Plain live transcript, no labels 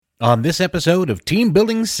On this episode of Team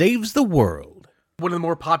Building Saves the World. One of the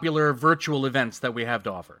more popular virtual events that we have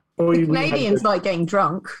to offer. Canadians like getting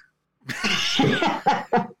drunk.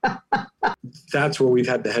 That's where we've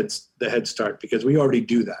had the head start, because we already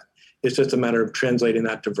do that. It's just a matter of translating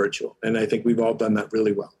that to virtual. And I think we've all done that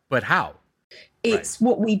really well. But how? It's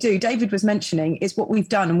what we do. David was mentioning is what we've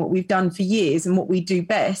done and what we've done for years and what we do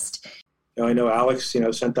best. I know Alex,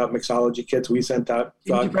 sent out mixology kits. We sent out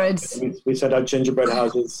gingerbreads. We sent out gingerbread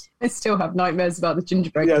houses. I still have nightmares about the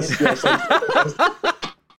gingerbread. Yes.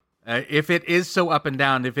 If it is so up and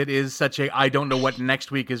down, if it is such a I don't know what next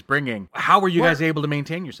week is bringing, how are you guys able to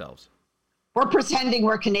maintain yourselves? We're pretending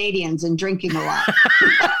we're Canadians and drinking a lot.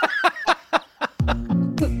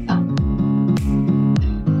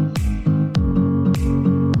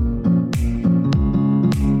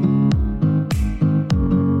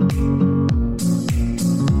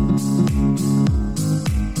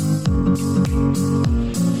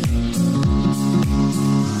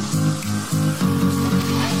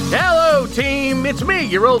 Team, it's me,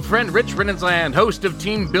 your old friend Rich Rinnensland, host of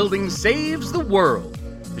Team Building Saves the World,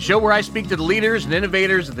 the show where I speak to the leaders and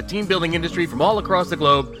innovators of the team building industry from all across the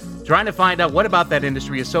globe, trying to find out what about that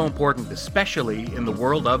industry is so important, especially in the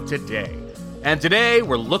world of today. And today,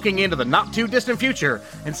 we're looking into the not-too-distant future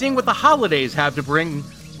and seeing what the holidays have to bring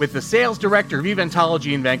with the sales director of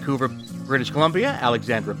Eventology in Vancouver, British Columbia,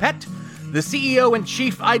 Alexandra Pett, the CEO and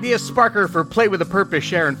chief idea sparker for Play with a Purpose,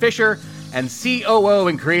 Sharon Fisher, and COO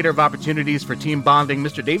and creator of opportunities for team bonding,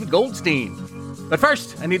 Mr. David Goldstein. But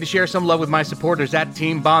first, I need to share some love with my supporters at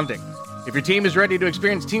Team Bonding. If your team is ready to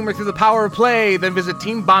experience teamwork through the power of play, then visit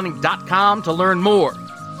teambonding.com to learn more.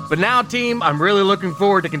 But now, team, I'm really looking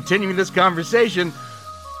forward to continuing this conversation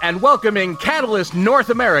and welcoming Catalyst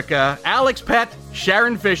North America, Alex Pett,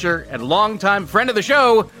 Sharon Fisher, and longtime friend of the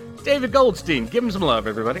show, David Goldstein. Give him some love,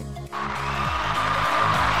 everybody.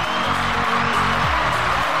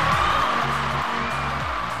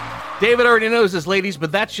 David already knows this, ladies,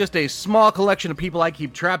 but that's just a small collection of people I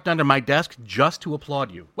keep trapped under my desk just to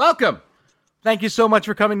applaud you. Welcome! Thank you so much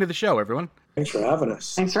for coming to the show, everyone. Thanks for having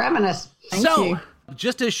us. Thanks for having us. Thank you.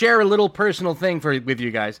 Just to share a little personal thing with you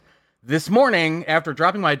guys, this morning, after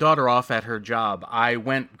dropping my daughter off at her job, I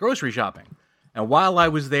went grocery shopping. And while I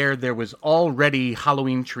was there was already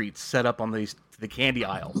Halloween treats set up on the candy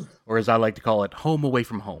aisle, or as I like to call it, home away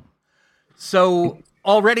from home. So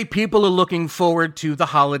already people are looking forward to the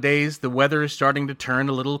holidays. The weather is starting to turn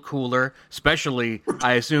a little cooler, especially,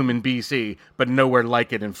 I assume, in BC, but nowhere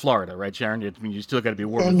like it in Florida, right, Sharon? You still got to be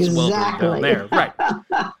warm and sweltering down there. Right.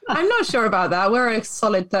 I'm not sure about that. We're a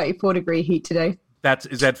solid 34-degree heat today.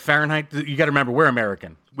 Is that Fahrenheit? You got to remember, we're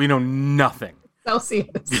American. We know nothing. Celsius.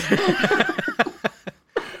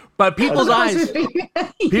 But people's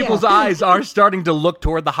eyes are starting to look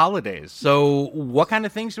toward the holidays. So what kind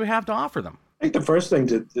of things do we have to offer them? I think the first thing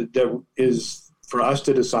that is for us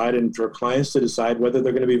to decide and for clients to decide whether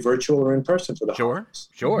they're going to be virtual or in person for the holidays.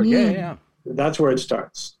 Sure. Yeah. That's where it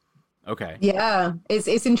starts. Okay. Yeah,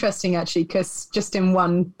 it's interesting actually, because just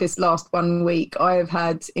in this last 1 week, I have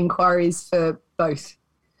had inquiries for both.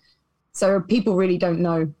 So people really don't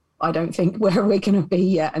know, I don't think, where we're going to be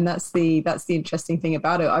yet, and that's the interesting thing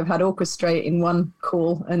about it. I've had Orchestrate in one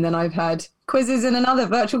call, and then I've had quizzes in another,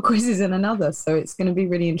 virtual quizzes in another. So it's going to be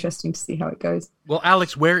really interesting to see how it goes. Well,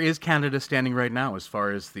 Alex, where is Canada standing right now as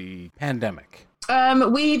far as the pandemic?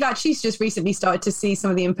 We've actually just recently started to see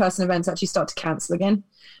some of the in-person events actually start to cancel again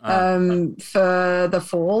for the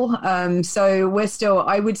fall. So we're still,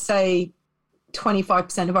 I would say,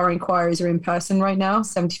 25% of our inquiries are in person right now.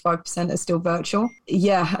 75% are still virtual.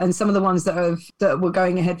 Yeah, and some of the ones that were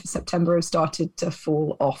going ahead for September have started to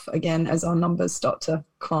fall off again as our numbers start to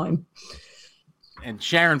climb. And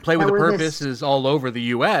Sharon, Play with a Purpose is all over the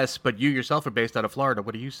U.S., but you yourself are based out of Florida.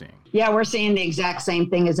 What are you seeing? Yeah, we're seeing the exact same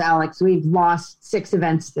thing as Alex. We've lost 6 live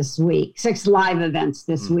events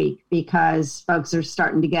this week, because folks are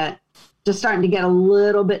starting to get a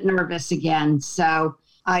little bit nervous again. So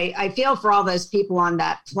I feel for all those people on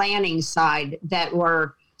that planning side that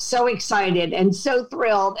were so excited and so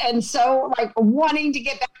thrilled and so wanting to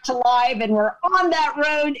get back to live, and we're on that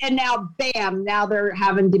road, and now bam, now they're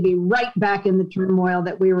having to be right back in the turmoil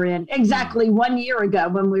that we were in exactly 1 year ago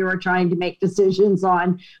when we were trying to make decisions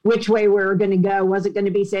on which way we were going to go. Was it going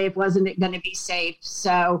to be safe? Wasn't it going to be safe?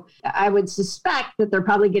 So I would suspect that they're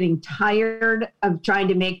probably getting tired of trying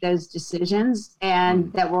to make those decisions,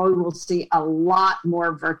 and that we will see a lot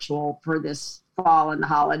more virtual for this fall and the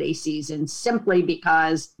holiday season, simply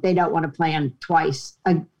because they don't want to plan twice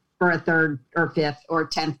for a third or fifth or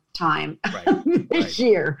 10th time this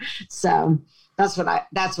year. So that's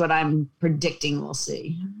what I'm predicting we'll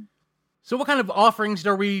see. So what kind of offerings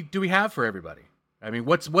do we have for everybody? I mean,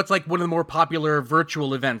 what's like one of the more popular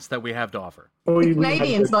virtual events that we have to offer?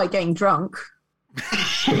 Canadians like getting drunk.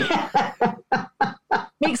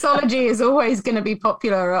 Mixology is always going to be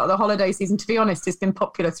popular at the holiday season. To be honest, it's been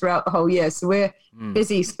popular throughout the whole year. So we're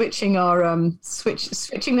busy switching our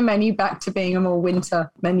switching the menu back to being a more winter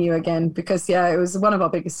menu again, because it was one of our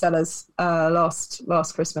biggest sellers last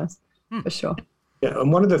Christmas for sure. Yeah,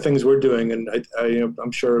 and one of the things we're doing, and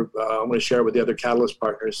I'm sure I'm going to share it with the other Catalyst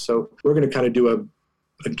partners. So we're going to kind of do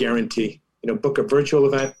a guarantee. Book a virtual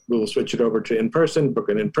event, we will switch it over to in-person. Book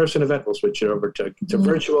an in-person event, we'll switch it over to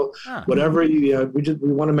virtual. Whatever we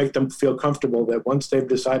want to make them feel comfortable that once they've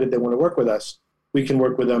decided they want to work with us, we can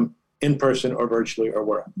work with them in person or virtually or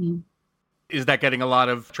wherever. Is that getting a lot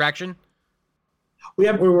of traction?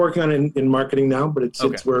 We're working on it in marketing now, but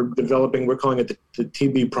it's we're developing. We're calling it the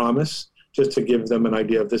TB Promise, just to give them an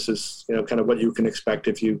idea of this is kind of what you can expect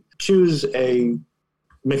if you choose a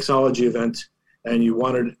mixology event. And you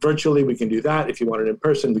want it virtually, we can do that. If you want it in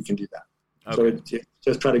person, we can do that. Okay. So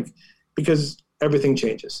just because everything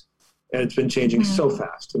changes. And it's been changing so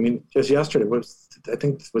fast. I mean, just yesterday was it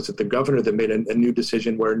the governor that made a new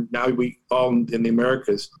decision where now we all in the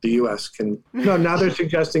Americas, the US now they're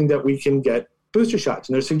suggesting that we can get booster shots.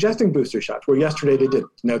 And they're suggesting booster shots, where yesterday they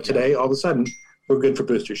didn't. Now today, all of a sudden, we're good for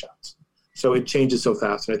booster shots. So it changes so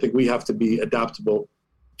fast. And I think we have to be adaptable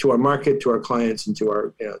to our market, to our clients, and to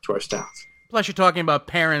our staff. Plus, you're talking about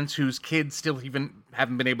parents whose kids still even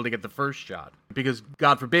haven't been able to get the first shot. Because,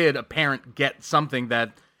 God forbid, a parent gets something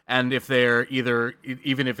and if they're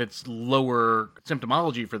even if it's lower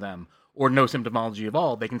symptomology for them, or no symptomology at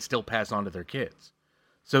all, they can still pass on to their kids.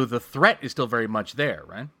 So the threat is still very much there,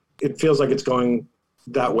 right? It feels like it's going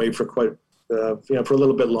that way for quite, for a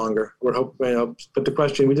little bit longer. We're hoping, but the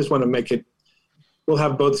question, we just want to make it, we'll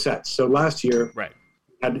have both sets. So last year,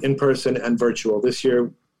 had in-person and virtual. This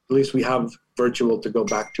year, at least we have virtual to go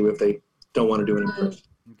back to if they don't want to do it in person.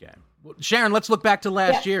 Okay. Well, Sharon, let's look back to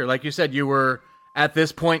last year. Like you said, you were at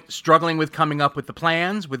this point struggling with coming up with the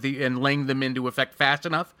plans and laying them into effect fast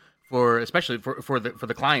enough especially for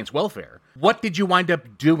the client's welfare. What did you wind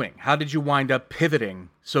up doing? How did you wind up pivoting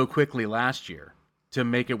so quickly last year to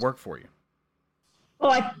make it work for you?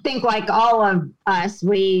 Well, I think like all of us,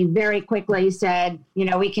 we very quickly said,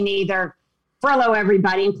 we can either furlough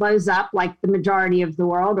everybody and close up like the majority of the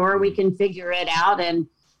world, or we can figure it out. And,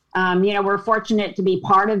 we're fortunate to be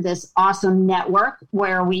part of this awesome network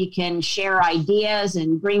where we can share ideas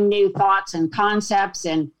and bring new thoughts and concepts.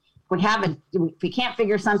 And if we can't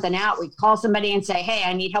figure something out, we call somebody and say, hey,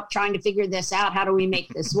 I need help trying to figure this out. How do we make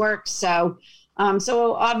this work? So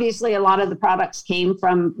obviously a lot of the products came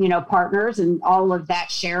from, partners and all of that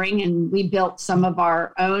sharing, and we built some of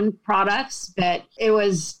our own products, but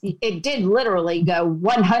it did literally go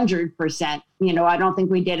 100%. I don't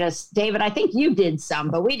think we did David, I think you did some,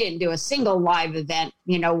 but we didn't do a single live event.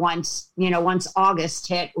 Once August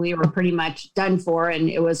hit, we were pretty much done for, and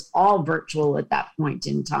it was all virtual at that point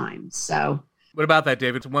in time. So what about that,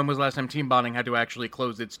 David? When was the last time Team Bonding had to actually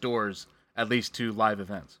close its doors, at least to live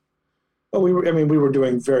events? Well, we were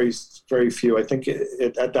doing very, very few. I think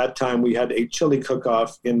at that time we had a chili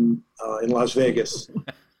cook-off in Las Vegas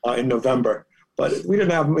in November, but we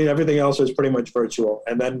didn't have. Everything else was pretty much virtual.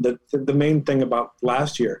 And then the main thing about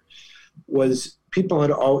last year was people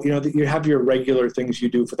had all. You have your regular things you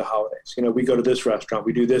do for the holidays. We go to this restaurant,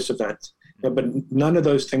 we do this event, but none of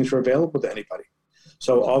those things were available to anybody.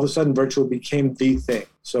 So all of a sudden, virtual became the thing.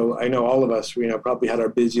 So I know all of us, probably had our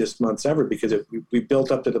busiest months ever because we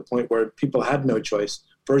built up to the point where people had no choice.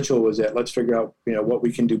 Virtual was it. Let's figure out, what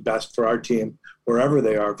we can do best for our team wherever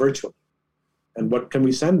they are virtually, and what can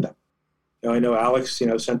we send them. I know Alex,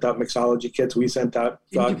 sent out mixology kits. We sent out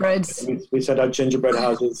gingerbreads. We sent out gingerbread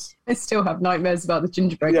houses. I still have nightmares about the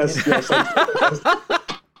gingerbread. Yes. I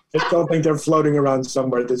still think they're floating around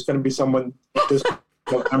somewhere. There's going to be someone this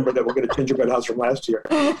November that will get a gingerbread house from last year.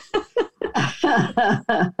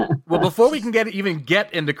 Well, before we can even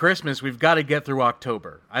get into Christmas, we've got to get through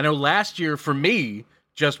October. I know last year for me,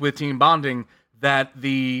 just with Team Bonding, that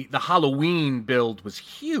the Halloween build was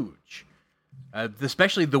huge,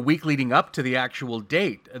 especially the week leading up to the actual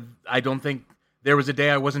date. I don't think there was a day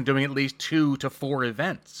I wasn't doing at least 2 to 4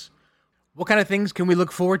 events. What kind of things can we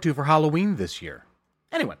look forward to for Halloween this year?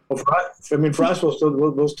 Anyway. Well, for us,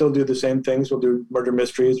 we'll still do the same things. We'll do murder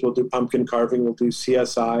mysteries. We'll do pumpkin carving. We'll do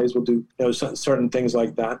CSIs. We'll do certain things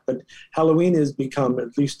like that. But Halloween has become,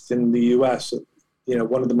 at least in the U.S.,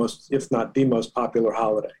 one of the most, if not the most popular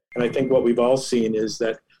holiday. And I think what we've all seen is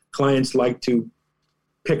that clients like to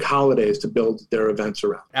pick holidays to build their events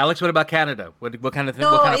around. Alex, what about Canada? What kind of thing?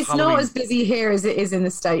 No, what kind of it's Halloween? not as busy here as it is in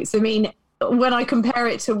the States. I mean, when I compare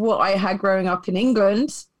it to what I had growing up in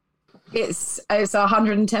England, it's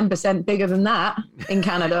 110% bigger than that in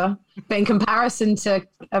Canada. But in comparison to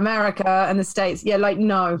America and the States,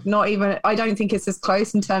 no, not even. I don't think it's as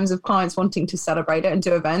close in terms of clients wanting to celebrate it and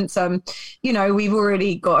do events. We've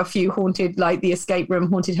already got a few haunted, like the escape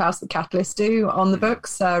room haunted house that Catalyst do on the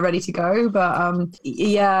books, ready to go. But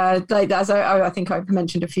as I think I've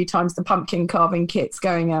mentioned a few times, the pumpkin carving kits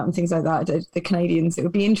going out and things like that. The Canadians, it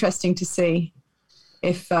would be interesting to see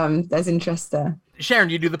if there's interest there. Sharon,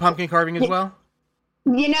 do you do the pumpkin carving as well?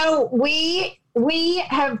 We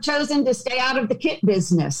have chosen to stay out of the kit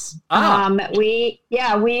business. Ah. We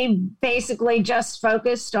basically just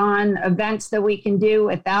focused on events that we can do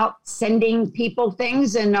without sending people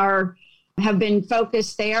things, and have been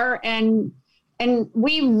focused there. And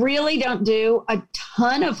we really don't do a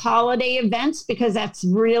ton of holiday events because that's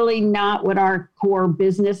really not what our core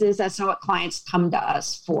business is. That's not what clients come to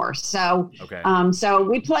us for. So, so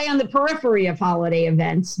we play on the periphery of holiday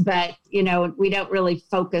events, but, we don't really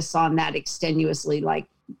focus on that extenuously like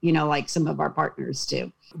some of our partners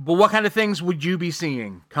do. But what kind of things would you be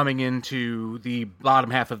seeing coming into the bottom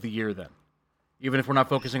half of the year then, even if we're not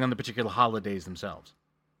focusing on the particular holidays themselves?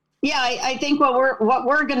 Yeah, I think what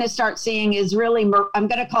we're going to start seeing is really, I'm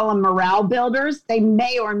going to call them morale builders. They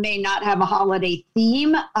may or may not have a holiday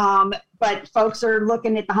theme, but folks are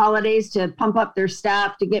looking at the holidays to pump up their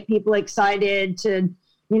staff, to get people excited, to,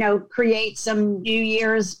 create some New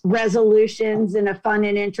Year's resolutions in a fun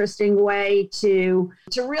and interesting way, to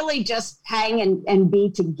really just hang and be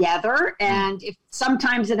together. And if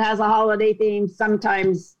sometimes it has a holiday theme,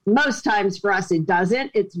 most times for us it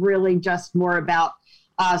doesn't. It's really just more about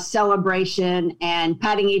celebration and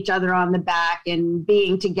patting each other on the back and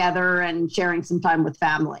being together and sharing some time with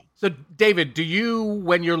family. So, David, do you,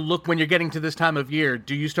 when you're getting to this time of year,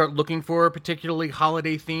 do you start looking for a particularly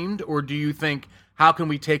holiday themed, or do you think, how can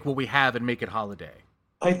we take what we have and make it holiday?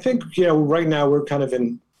 I think, right now we're kind of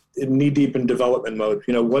in knee deep in development mode.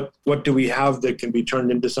 What do we have that can be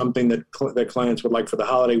turned into something that clients would like for the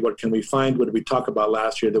holiday? What can we find? What did we talk about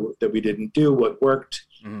last year that we didn't do? What worked?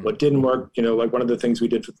 Mm-hmm. What didn't work? Like one of the things we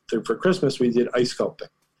did for Christmas, we did ice sculpting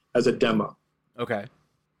as a demo. Okay.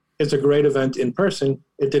 It's a great event in person.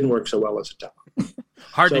 It didn't work so well as a demo.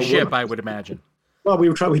 Hard to ship, I would imagine. Well,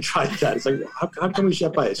 we tried that. It's like, how can we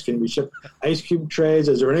ship ice? Can we ship ice cube trays?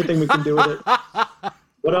 Is there anything we can do with it?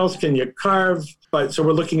 What else can you carve? So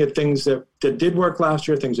we're looking at things that did work last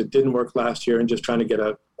year, things that didn't work last year, and just trying to get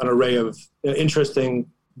an array of interesting,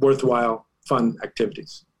 worthwhile, fun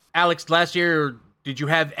activities. Alex, last year, did you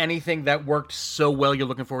have anything that worked so well you're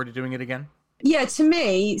looking forward to doing it again? Yeah, to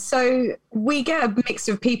me, so we get a mix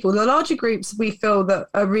of people. The larger groups we feel that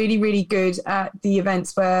are really, really good at the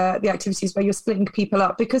events the activities where you're splitting people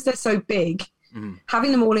up because they're so big. Mm-hmm.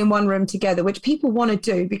 Having them all in one room together, which people want to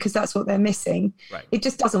do because that's what they're missing. Right. It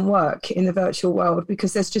just doesn't work in the virtual world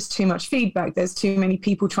because there's just too much feedback. There's too many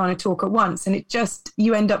people trying to talk at once. And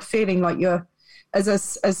you end up feeling like you're,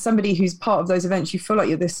 as somebody who's part of those events, you feel like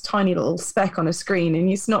you're this tiny little speck on a screen and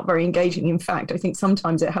it's not very engaging. In fact, I think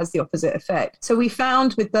sometimes it has the opposite effect. So we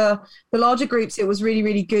found with the larger groups, it was really,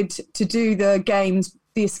 really good to do the games,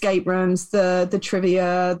 the escape rooms, the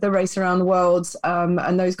trivia, the race around the world,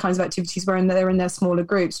 and those kinds of activities were in their smaller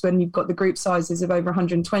groups when you've got the group sizes of over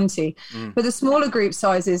 120. But the smaller group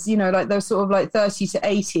sizes, like those sort of like 30 to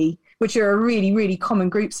 80, which are a really, really common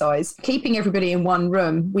group size, keeping everybody in one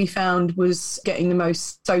room, we found was getting the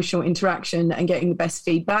most social interaction and getting the best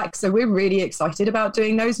feedback. So we're really excited about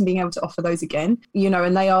doing those and being able to offer those again,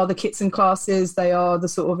 and they are the kits and classes. They are the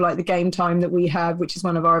sort of like the game time that we have, which is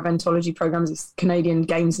one of our eventology programs. It's Canadian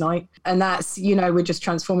Games Night. And that's, we're just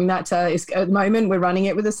transforming that to, at the moment, we're running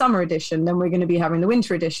it with a summer edition. Then we're going to be having the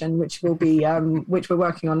winter edition, which will be, which we're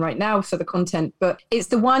working on right now for the content. But it's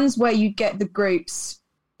the ones where you get the groups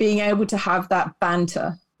being able to have that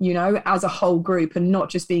banter, as a whole group and not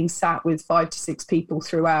just being sat with 5 to 6 people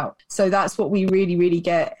throughout. So that's what we really, really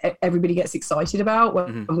everybody gets excited about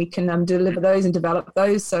when we can deliver those and develop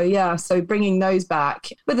those. So bringing those back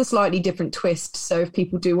with a slightly different twist. So if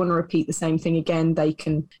people do want to repeat the same thing again, they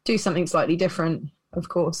can do something slightly different. Of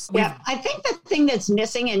course. Yeah, I think the thing that's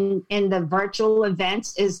missing in the virtual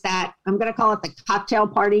events is that I'm going to call it the cocktail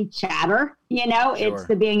party chatter. Sure. It's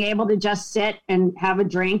the being able to just sit and have a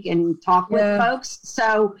drink and talk with folks.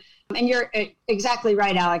 So, and you're exactly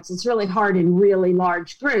right, Alex. It's really hard in really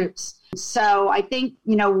large groups. So I think,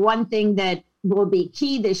 one thing that will be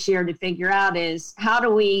key this year to figure out is how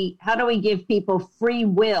do we give people free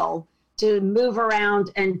will to move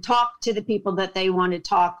around and talk to the people that they want to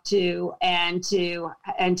talk to and to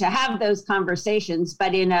have those conversations,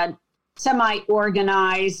 but in a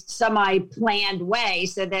semi-organized, semi-planned way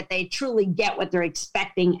so that they truly get what they're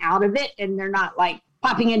expecting out of it. And they're not like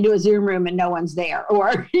popping into a Zoom room and no one's there,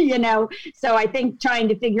 or, so I think trying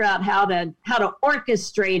to figure out how to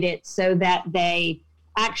orchestrate it so that they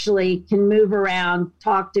actually can move around,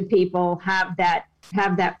 talk to people, have that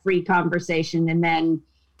free conversation, and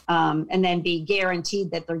then be guaranteed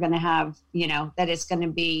that they're going to have, that it's going to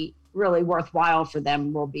be really worthwhile for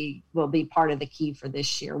them will be part of the key for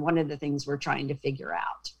this year. One of the things we're trying to figure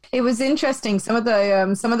out. It was interesting. Some of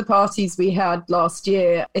the parties we had last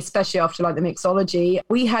year, especially after like the mixology,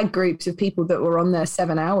 we had groups of people that were on there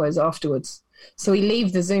 7 hours afterwards. So we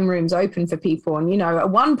leave the Zoom rooms open for people. And, at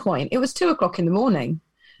one point it was 2:00 in the morning.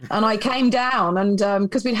 And I came down and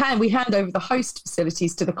because we hand over the host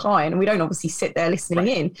facilities to the client, and we don't obviously sit there listening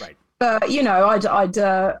in. Right. But,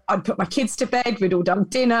 I'd put my kids to bed. We'd all done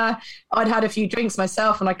dinner. I'd had a few drinks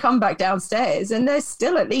myself, and I come back downstairs and there's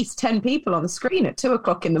still at least 10 people on the screen at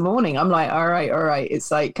 2:00 in the morning. I'm like, all right. It's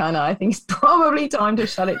like I think it's probably time to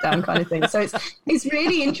shut it down kind of thing. So it's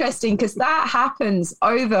really interesting because that happens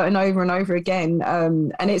over and over and over again.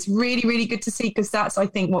 And it's really, really good to see, because that's, I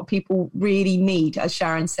think, what people really need, as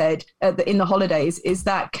Sharon said, in the holidays, is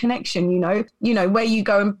that connection, where you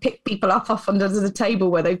go and pick people up off under the table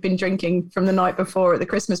where they've been drinking from the night before at the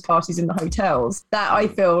Christmas parties in the hotels. That I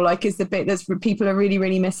feel like is the bit that people are really,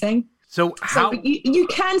 really missing. So you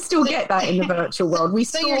can still get that in the virtual world. You're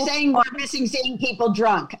saying we're missing seeing people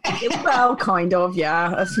drunk? Well, kind of,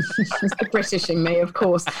 yeah. It's the British in me, of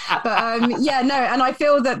course. But and I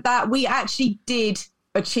feel that we actually did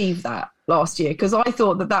achieve that last year, because I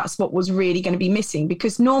thought that that's what was really going to be missing,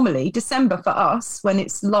 because normally December for us, when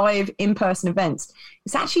it's live in-person events,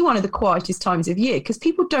 it's actually one of the quietest times of year, because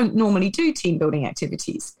people don't normally do team building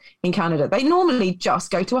activities in Canada. They normally just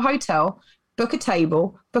go to a hotel, book a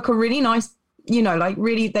table, book a really nice,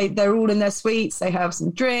 they're all in their suites. They have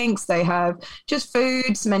some drinks, they have just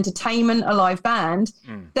food, some entertainment, a live band.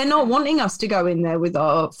 They're not wanting us to go in there with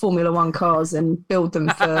our Formula One cars and build them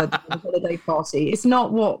for the holiday party. It's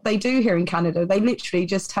not what they do here in Canada. They literally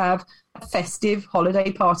just have a festive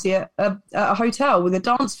holiday party at a hotel with a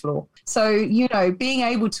dance floor. So, being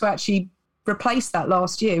able to actually replace that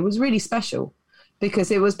last year was really special,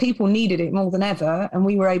 because it was, people needed it more than ever, and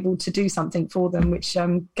we were able to do something for them, which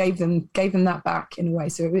gave them that back in a way.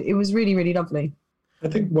 So it was really, really lovely. I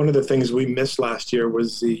think one of the things we missed last year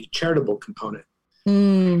was the charitable component.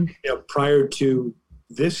 Prior to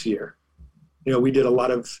this year, we did a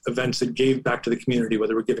lot of events that gave back to the community,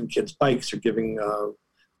 whether we're giving kids bikes or giving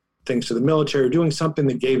things to the military, or doing something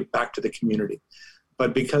that gave back to the community.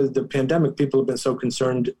 But because of the pandemic, people have been so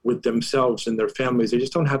concerned with themselves and their families, they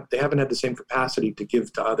haven't had the same capacity to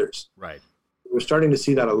give to others. Right. We're starting to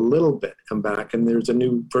see that a little bit come back. And there's a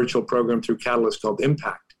new virtual program through Catalyst called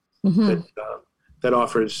Impact that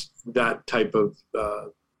offers that type of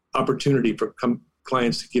opportunity for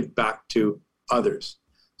clients to give back to others.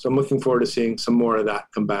 So I'm looking forward to seeing some more of that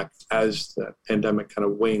come back as the pandemic kind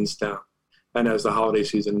of wanes down and as the holiday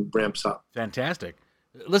season ramps up. Fantastic.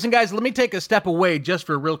 Listen, guys, let me take a step away just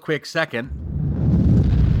for a real quick second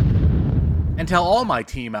and tell all my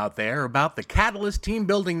team out there about the Catalyst Team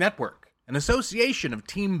Building Network, an association of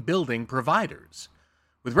team building providers.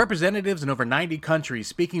 With representatives in over 90 countries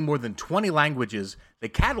speaking more than 20 languages, the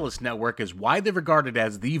Catalyst Network is widely regarded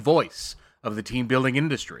as the voice of the team building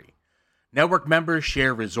industry. Network members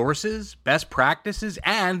share resources, best practices,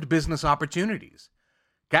 and business opportunities.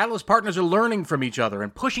 Catalyst partners are learning from each other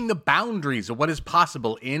and pushing the boundaries of what is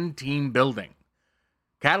possible in team building.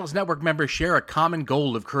 Catalyst Network members share a common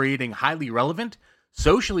goal of creating highly relevant,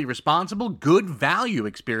 socially responsible, good value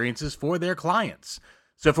experiences for their clients.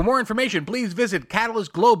 So for more information, please visit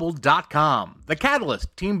catalystglobal.com. The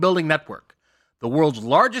Catalyst Team Building Network, the world's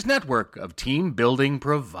largest network of team building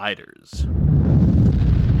providers.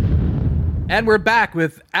 And we're back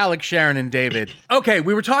with Alex, Sharon, and David. Okay,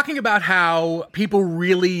 we were talking about how people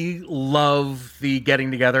really love the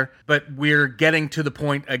getting together, but we're getting to the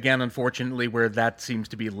point, again, unfortunately, where that seems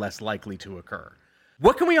to be less likely to occur.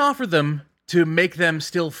 What can we offer them to make them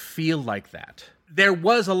still feel like that? There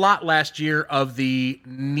was a lot last year of the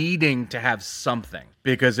needing to have something,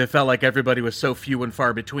 because it felt like everybody was so few and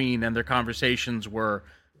far between, and their conversations were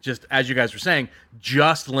just, as you guys were saying,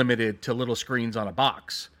 just limited to little screens on a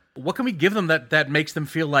box. What can we give them that makes them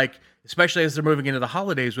feel like, especially as they're moving into the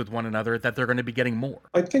holidays with one another, that they're going to be getting more?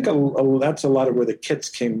 I think that's a lot of where the kits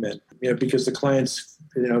came in, because the clients,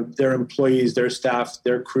 their employees, their staff,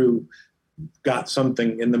 their crew got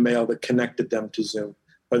something in the mail that connected them to Zoom,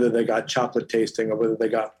 whether they got chocolate tasting or whether they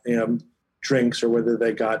got, drinks or whether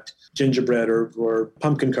they got gingerbread or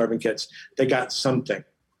pumpkin carving kits. They got something.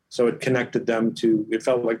 So it connected them to, it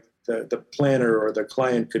felt like the planner or the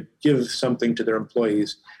client could give something to their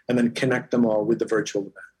employees and then connect them all with the virtual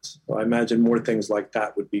events. So I imagine more things like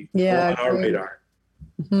that would be on our radar.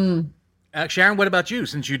 Mm-hmm. Sharon, what about you,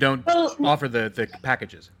 since you don't offer the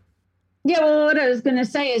packages? Yeah, well, what I was going to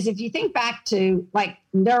say is if you think back to like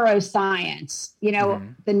neuroscience,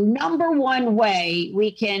 the number one way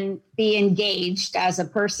we can be engaged as a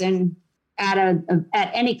person at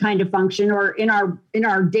any kind of function or in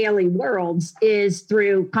our daily worlds is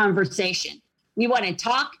through conversation. We want to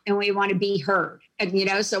talk and we want to be heard,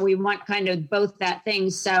 and so we want kind of both that thing.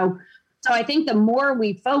 So I think the more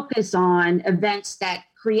we focus on events that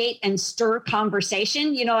create and stir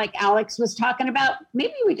conversation, like Alex was talking about,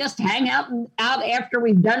 maybe we just hang out after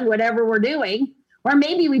we've done whatever we're doing, or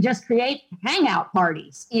maybe we just create hangout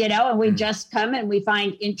parties, and we just come and we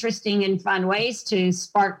find interesting and fun ways to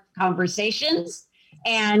spark conversations.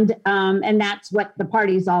 And that's what the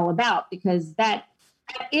party's all about, because that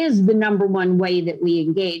is the number one way that we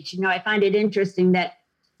engage. I find it interesting that,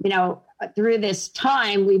 through this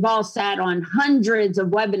time, we've all sat on hundreds of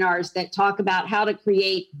webinars that talk about how to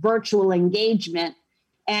create virtual engagement.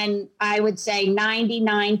 And I would say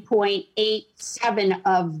 99.87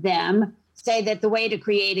 of them say that the way to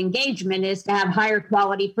create engagement is to have higher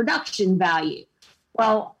quality production value.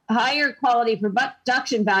 Well, higher quality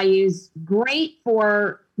production value is great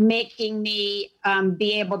for making me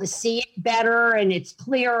be able to see it better, and it's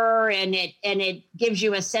clearer, and it gives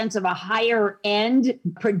you a sense of a higher end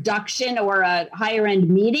production or a higher end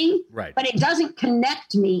meeting. Right. But it doesn't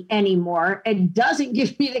connect me anymore. It doesn't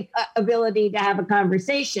give me the ability to have a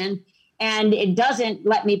conversation, and it doesn't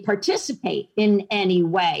let me participate in any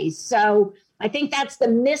way. So I think that's the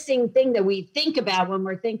missing thing that we think about when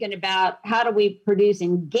we're thinking about how do we produce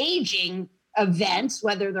engaging events,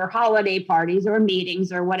 whether they're holiday parties or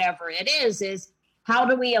meetings or whatever it is how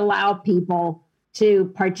do we allow people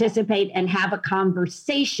to participate and have a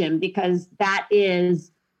conversation? Because that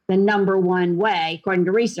is the number one way, according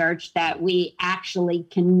to research, that we actually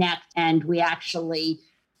connect and we actually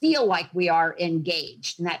feel like we are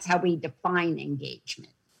engaged. And that's how we define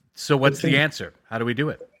engagement. So what's the answer? How do we do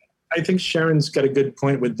it? I think Sharon's got a good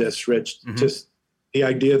point with this, Rich. Mm-hmm. Just the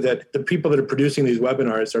idea that the people that are producing these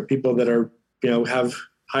webinars are people that are, have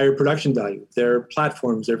higher production value. They're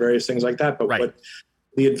platforms, they're various things like that. But what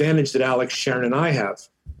the advantage that Alex, Sharon, and I have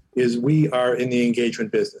is we are in the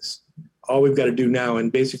engagement business. All we've got to do now,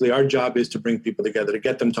 and basically our job is to bring people together, to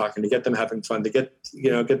get them talking, to get them having fun, to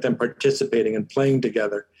get them participating and playing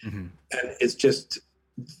together. Mm-hmm. And it's just,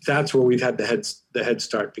 that's where we've had the head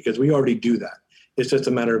start, because we already do that. It's just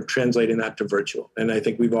a matter of translating that to virtual. And I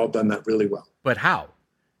think we've all done that really well. But how?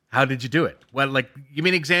 How did you do it? Well, give me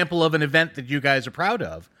an example of an event that you guys are proud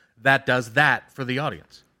of that does that for the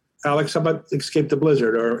audience. Alex, how about Escape the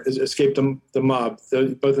Blizzard or Escape the Mob?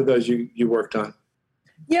 Both of those you worked on.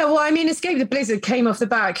 Yeah, well, Escape the Blizzard came off the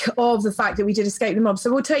back of the fact that we did Escape the Mob.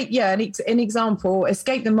 So we'll take, an example.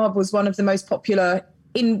 Escape the Mob was one of the most popular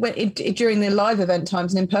during the live event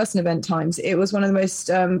times and in-person event times. It was one of the most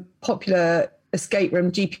popular escape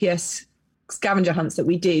room GPS scavenger hunts that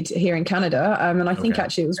we did here in Canada. And I think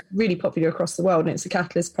actually it was really popular across the world, and it's a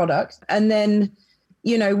Catalyst product. And then,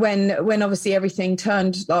 when obviously everything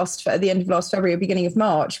turned at the end of last February, beginning of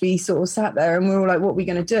March, we sort of sat there and we were like, what are we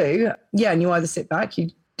going to do? Yeah. And you either sit back, you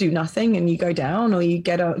do nothing and you go down, or you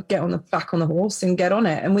get on the back on the horse and get on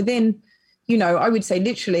it. And within, I would say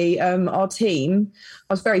literally our team,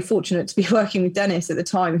 I was very fortunate to be working with Dennis at the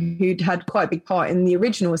time, who'd had quite a big part in the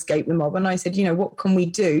original Escape the Mob. And I said, what can we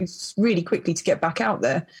do really quickly to get back out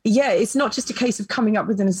there? Yeah, it's not just a case of coming up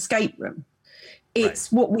with an escape room.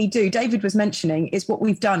 It's what we do. David was mentioning is what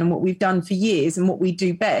we've done and what we've done for years, and what we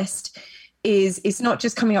do best is it's not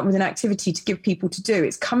just coming up with an activity to give people to do.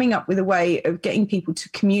 It's coming up with a way of getting people to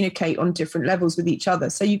communicate on different levels with each other.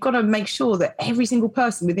 So you've got to make sure that every single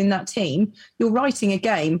person within that team, you're writing a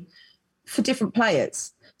game for different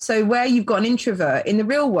players. So where you've got an introvert in the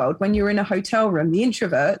real world, when you're in a hotel room, the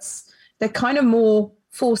introverts, they're kind of more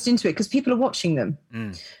forced into it because people are watching them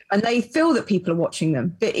and they feel that people are watching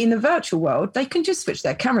them. But in the virtual world, they can just switch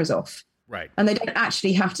their cameras off. Right. And they don't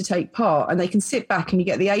actually have to take part, and they can sit back, and you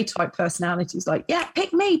get the A-type personalities like, yeah,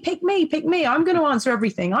 pick me. I'm going to answer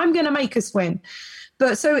everything. I'm going to make us win.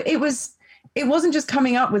 But so it wasn't just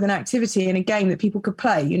coming up with an activity in a game that people could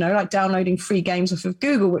play, like downloading free games off of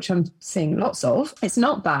Google, which I'm seeing lots of. It's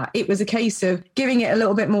not that. It was a case of giving it a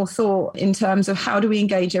little bit more thought in terms of how do we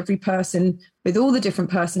engage every person with all the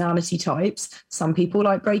different personality types. Some people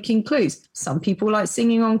like breaking clues. Some people like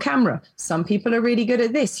singing on camera. Some people are really good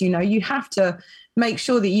at this. You have to make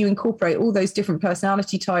sure that you incorporate all those different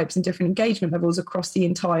personality types and different engagement levels across the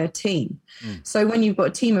entire team. So when you've got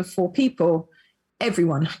a team of 4 people,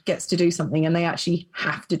 everyone gets to do something and they actually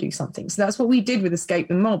have to do something. So that's what we did with Escape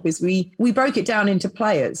the Mob, is we broke it down into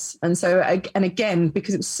players. And so, and again,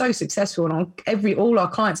 because it was so successful and all our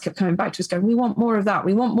clients kept coming back to us going, we want more of that.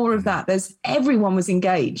 We want more of that. Everyone was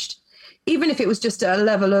engaged, even if it was just a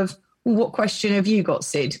level of, what question have you got,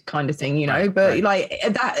 Sid, kind of thing, but like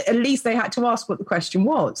that, at least they had to ask what the question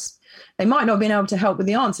was. They might not have been able to help with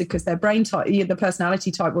the answer because their brain type, the personality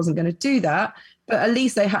type wasn't going to do that, but at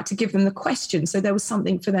least they had to give them the question. So there was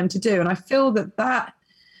something for them to do. And I feel that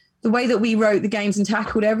the way that we wrote the games and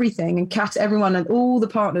tackled everything, and everyone and all the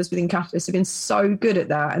partners within Catalyst have been so good at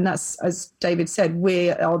that. And that's, as David said,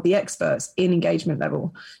 we are the experts in engagement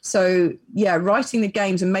level. So yeah, writing the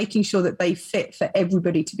games and making sure that they fit for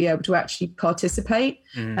everybody to be able to actually participate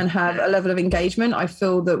and have a level of engagement, I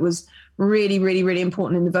feel that was really, really, really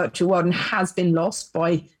important in the virtual world and has been lost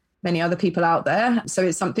by many other people out there. So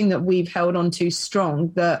it's something that we've held on to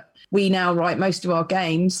strong, that we now write most of our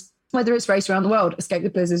games, whether it's Race Around the World, Escape the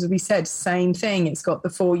Blizzard, as we said, same thing. It's got the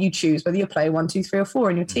 4 you choose, whether you play 1, 2, 3 or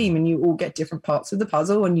 4 in your team, and you all get different parts of the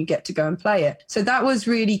puzzle and you get to go and play it. So that was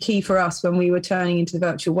really key for us when we were turning into the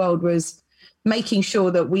virtual world, was making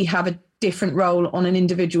sure that we have a different role on an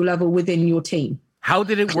individual level within your team. How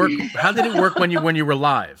did it work? How did it work when you were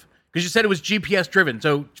live? Because you said it was GPS driven.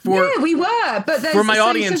 So we were, but for my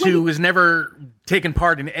audience who has never taken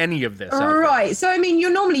part in any of this, right? So I mean,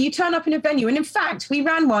 you turn up in a venue, and in fact, we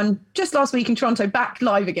ran one just last week in Toronto, back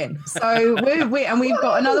live again. So we've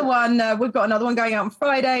got another one. We've got another one going out on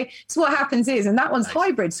Friday. So what happens is, and that one's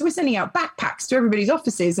hybrid. So we're sending out backpacks to everybody's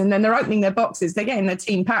offices, and then they're opening their boxes, they're getting their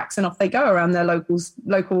team packs, and off they go around their local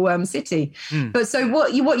city. But so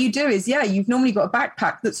what you do is, you've normally got a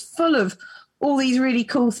backpack that's full of all these really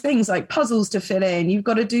cool things like puzzles to fill in. You've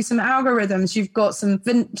got to do some algorithms. You've got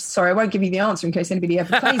sorry, I won't give you the answer in case anybody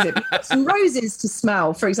ever plays it. You've got some roses to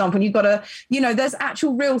smell, for example. And you've got to, there's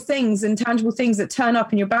actual real things and tangible things that turn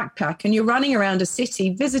up in your backpack. And you're running around a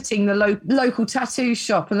city, visiting the local tattoo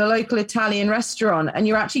shop and the local Italian restaurant. And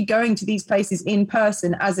you're actually going to these places in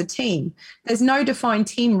person as a team. There's no defined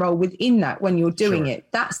team role within that when you're doing it.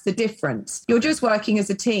 That's the difference. You're just working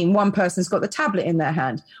as a team. One person's got the tablet in their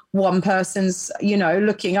hand. One person's,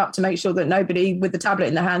 looking up to make sure that nobody with the tablet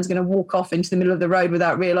in their hand is going to walk off into the middle of the road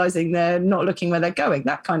without realizing they're not looking where they're going,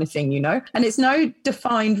 that kind of thing, And it's no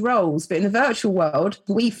defined roles. But in the virtual world,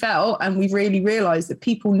 we felt, and we've really realized, that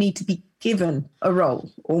people need to be given a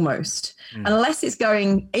role almost, unless it's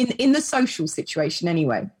going in the social situation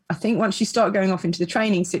anyway. I think once you start going off into the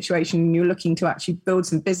training situation and you're looking to actually build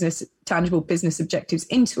some tangible business objectives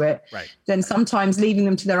into it, then sometimes leaving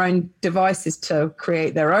them to their own devices to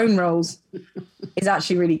create their own roles is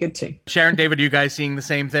actually really good too. Sharon, David, are you guys seeing the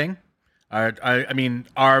same thing?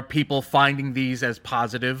 Are people finding these as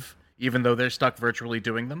positive, even though they're stuck virtually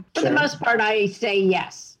doing them? For the most part, I say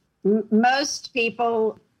yes. Most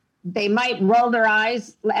people, they might roll their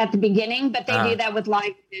eyes at the beginning, but they do that with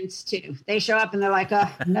live events too. They show up and they're like,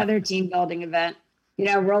 another team building event,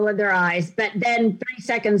 rolling their eyes. But then 3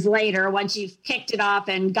 seconds later, once you've kicked it off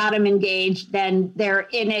and got them engaged, then they're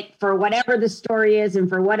in it for whatever the story is and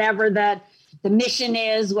for whatever the mission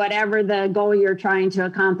is, whatever the goal you're trying to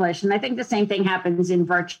accomplish. And I think the same thing happens in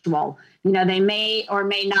virtual. They may or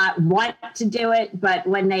may not want to do it, but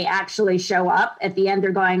when they actually show up at the end,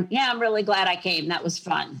 they're going, yeah, I'm really glad I came. That was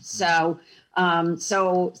fun. So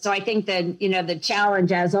I think that, the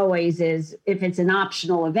challenge, as always, is if it's an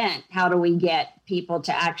optional event, how do we get people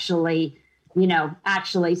to actually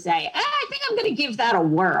say, I think I'm going to give that a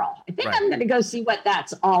whirl. I think I'm going to go see what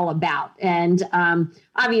that's all about. And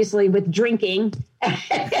obviously with drinking,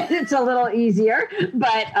 it's a little easier,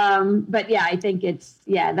 but yeah, I think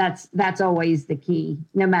that's always the key,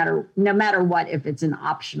 no matter what, if it's an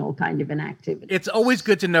optional kind of an activity. It's always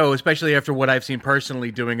good to know, especially after what I've seen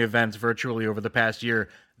personally doing events virtually over the past year,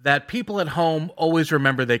 that people at home always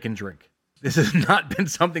remember they can drink. This has not been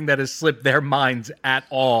something that has slipped their minds at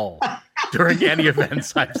all during any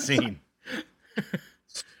events I've seen.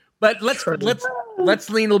 But let's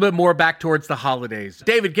lean a little bit more back towards the holidays.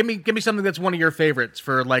 David, give me something that's one of your favorites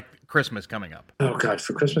for like Christmas coming up. Oh God,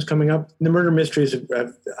 for Christmas coming up, the murder mysteries.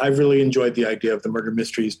 I've really enjoyed the idea of the murder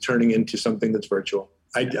mysteries turning into something that's virtual.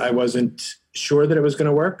 I wasn't sure that it was going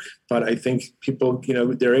to work, but I think people,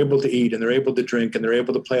 they're able to eat and they're able to drink and they're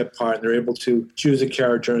able to play a part and they're able to choose a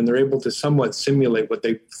character and they're able to somewhat simulate what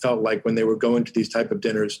they felt like when they were going to these type of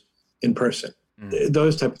dinners in person.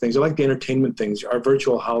 Those type of things. I like the entertainment things, our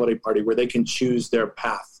virtual holiday party where they can choose their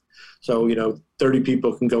path. So, 30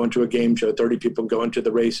 people can go into a game show, 30 people go into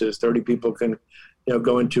the races, 30 people can,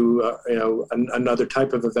 go into, another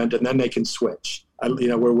type of event, and then they can switch.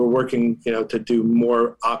 We're working, to do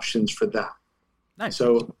more options for that. Nice.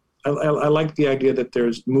 So I like the idea that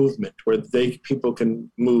there's movement where people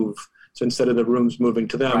can move. So instead of the rooms moving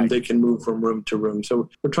to them, They can move from room to room. So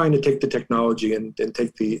we're trying to take the technology and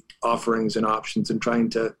take the offerings and options and trying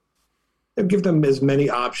to give them as many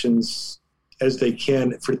options as they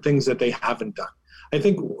can for things that they haven't done. I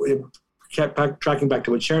think, tracking back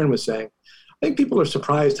to what Sharon was saying, I think people are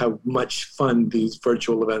surprised how much fun these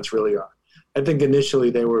virtual events really are. I think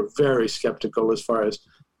initially they were very skeptical as far as,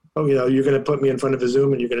 you're going to put me in front of a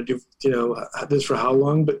Zoom and you're going to do, this for how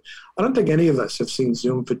long? But I don't think any of us have seen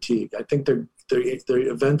Zoom fatigue. I think their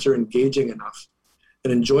events are engaging enough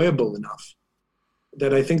and enjoyable enough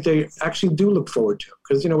that I think they actually do look forward to.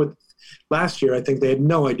 Because, with last year, I think they had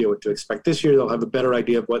no idea what to expect. This year, they'll have a better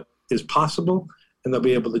idea of what is possible, and they'll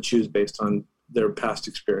be able to choose based on their past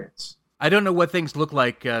experience. I don't know what things look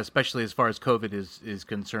like, especially as far as COVID is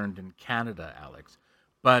concerned in Canada, Alex.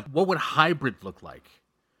 But what would hybrid look like?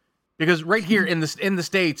 Because right here in the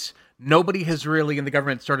States, nobody has really, in the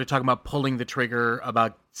government, started talking about pulling the trigger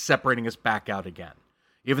about separating us back out again.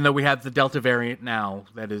 Even though we have the Delta variant now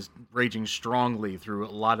that is raging strongly through a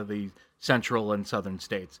lot of the central and southern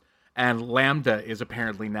states. And Lambda is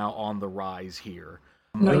apparently now on the rise here.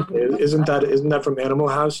 Isn't that from Animal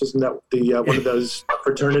House? Isn't that the one of those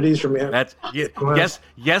fraternities from Animal House?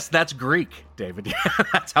 Yes, that's Greek, David.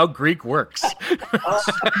 That's how Greek works.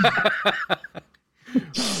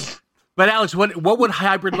 But Alex, what would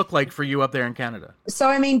hybrid look like for you up there in Canada?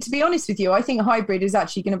 So, to be honest with you, I think hybrid is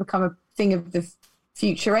actually going to become a thing of the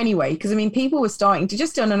future anyway. Because, people were starting to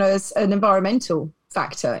just on an environmental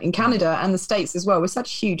factor in Canada and the States as well. We're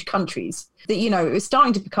such huge countries that, it was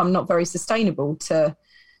starting to become not very sustainable to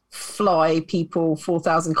fly people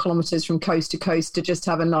 4,000 kilometers from coast to coast to just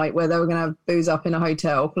have a night where they were going to have booze up in a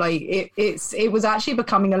hotel. Like it was actually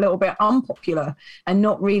becoming a little bit unpopular and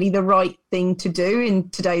not really the right thing to do in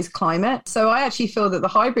today's climate. So I actually feel that the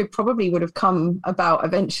hybrid probably would have come about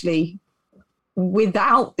eventually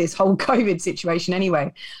without this whole COVID situation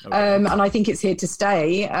anyway. Okay. And I think it's here to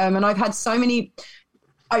stay. And I've had so many...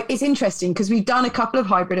 It's interesting because we've done a couple of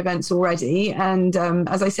hybrid events already. And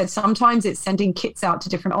as I said, sometimes it's sending kits out to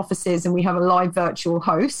different offices and we have a live virtual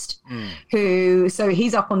host so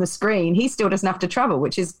he's up on the screen. He still doesn't have to travel,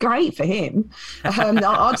 which is great for him.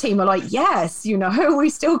 Our team are like, yes, we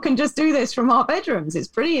still can just do this from our bedrooms. It's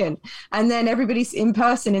brilliant. And then everybody's in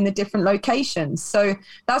person in the different locations. So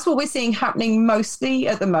that's what we're seeing happening mostly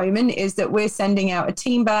at the moment is that we're sending out a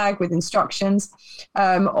team bag with instructions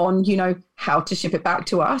on, how to ship it back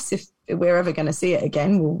to us. If we're ever going to see it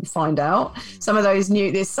again, we'll find out. Some of those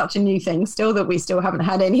there's such a new thing still that we still haven't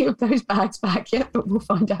had any of those bags back yet, but we'll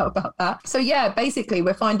find out about that. So yeah, basically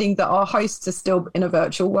we're finding that our hosts are still in a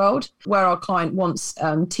virtual world where our client wants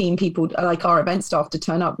team people like our event staff to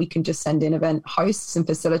turn up. We can just send in event hosts and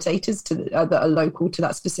facilitators that are local to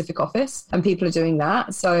that specific office, and people are doing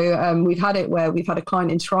that. So we've had it where we've had a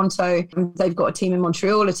client in Toronto, they've got a team in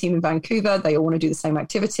Montreal, a team in Vancouver, they all want to do the same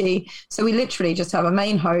activity. So we literally just have a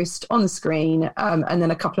main host on the screen and then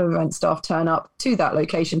a couple of event staff turn up to that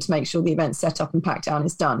location to make sure the event set up and packed down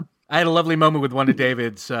is done. I had a lovely moment with one of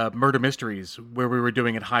David's murder mysteries where we were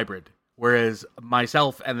doing it hybrid, whereas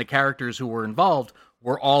myself and the characters who were involved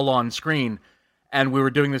were all on screen, and we were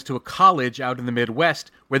doing this to a college out in the Midwest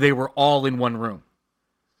where they were all in one room.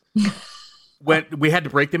 When we had to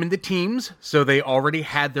break them into teams, so they already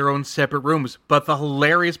had their own separate rooms. But the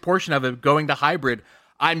hilarious portion of it, going to hybrid,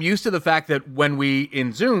 I'm used to the fact that when we,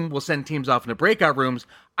 in Zoom, will send teams off into breakout rooms,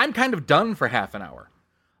 I'm kind of done for half an hour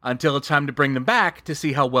until it's time to bring them back to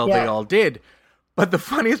see how well they all did. But the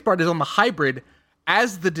funniest part is on the hybrid,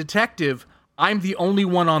 as the detective, I'm the only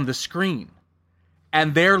one on the screen.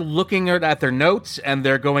 And they're looking at their notes, and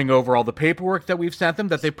they're going over all the paperwork that we've sent them,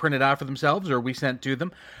 that they printed out for themselves, or we sent to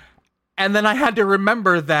them. And then I had to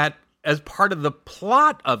remember that as part of the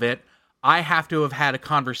plot of it, I have to have had a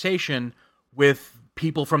conversation with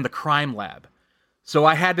people from the crime lab. So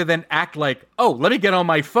I had to then act like, let me get on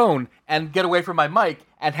my phone and get away from my mic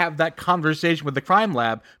and have that conversation with the crime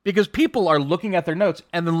lab, because people are looking at their notes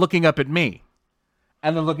and then looking up at me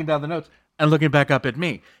and then looking down the notes and looking back up at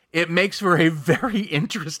me. It makes for a very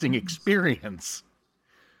interesting experience.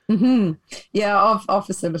 Mm-hmm. Yeah, our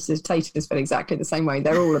facilitators feel exactly the same way.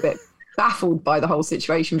 They're all a bit baffled by the whole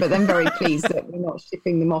situation, but then very pleased that we're not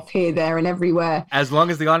shipping them off here, there, and everywhere. As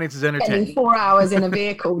long as the audience is entertained. Spending 4 hours in a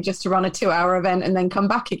vehicle just to run a 2-hour event and then come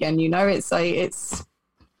back again. It's the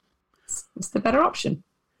better option.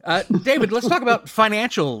 David, let's talk about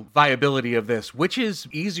financial viability of this. Which is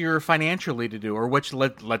easier financially to do, or which,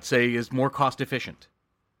 let's say, is more cost efficient?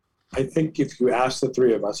 I think if you ask the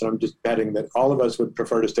three of us, and I'm just betting that all of us would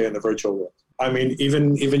prefer to stay in the virtual world. I mean,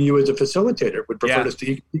 even you as a facilitator would prefer to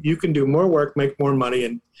stay. You can do more work, make more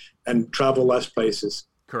money, and travel less places.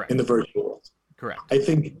 Correct. In the virtual world. Correct. I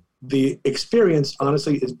think the experience,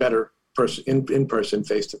 honestly, is better in person,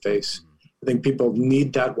 face to face. I think people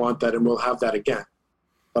need that, want that, and will have that again.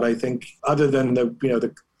 But I think other than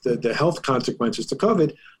the health consequences to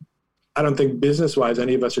COVID, I don't think business-wise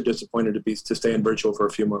any of us are disappointed to stay in virtual for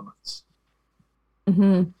a few more months.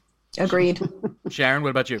 Mm-hmm. Agreed. Sharon, what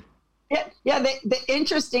about you? Yeah. The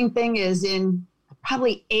interesting thing is in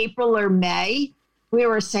probably April or May, we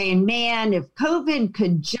were saying, man, if COVID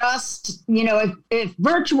could just, if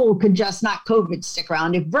virtual could just, not COVID, stick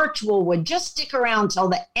around, if virtual would just stick around till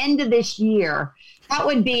the end of this year, that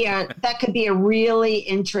could be a really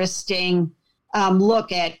interesting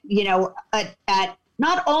look at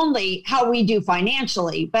not only how we do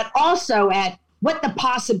financially, but also at what the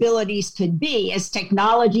possibilities could be as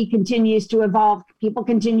technology continues to evolve, people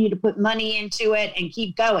continue to put money into it and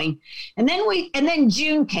keep going. And then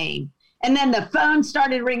June came. And then the phone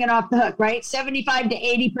started ringing off the hook, right? 75 to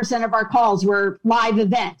 80% of our calls were live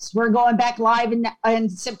events. We're going back live in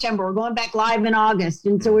September. We're going back live in August.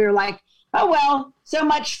 And so we were like, oh, well, so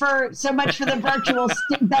much for the virtual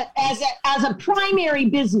as a primary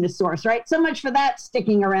business source, right? So much for that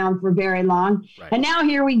sticking around for very long. Right. And now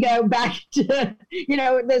here we go back to,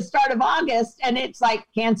 the start of August, and it's like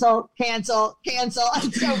cancel. And so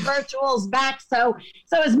virtual's back. So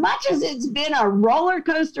as much as it's been a roller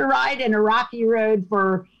coaster ride and a rocky road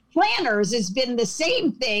for planners, it's been the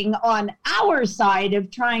same thing on our side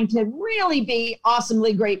of trying to really be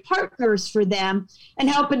awesomely great partners for them and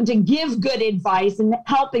helping to give good advice and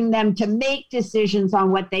helping them to make decisions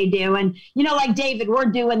on what they do. And, like David, we're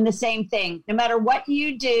doing the same thing. No matter what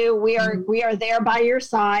you do, we are there by your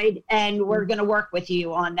side, and we're going to work with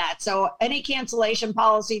you on that. So any cancellation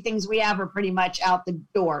policy things we have are pretty much out the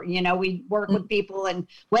door. We work with people in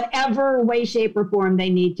whatever way, shape, or form they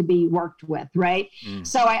need to be worked with, right?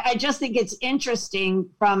 So I just think it's interesting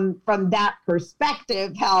from that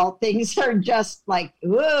perspective how things are just like,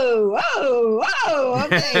 whoa,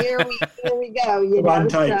 okay, here we go. Come on,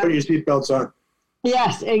 tight. Put your seatbelts on.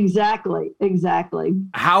 Yes, exactly.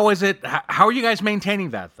 How is it? How are you guys maintaining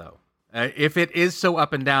that, though? If it is so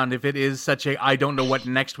up and down, if it is such I don't know what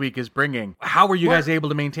next week is bringing, how are you guys able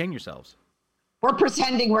to maintain yourselves? We're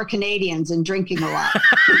pretending we're Canadians and drinking a lot.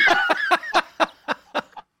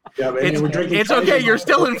 Yeah, it's okay. You're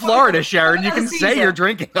still in Florida, Sharon. You can say you're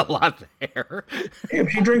drinking a lot there.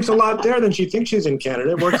 If she drinks a lot there, then she thinks she's in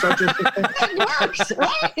Canada. It works out just the same. It works,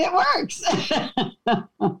 right? It works.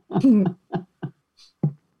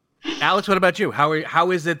 Alex, what about you?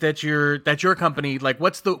 How is it that your company, like,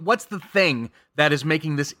 what's the thing that is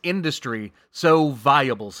making this industry so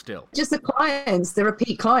viable still? Just the clients, the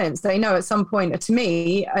repeat clients. They know at some point, to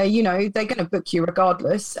me, they're going to book you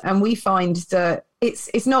regardless. And we find that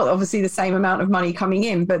it's not obviously the same amount of money coming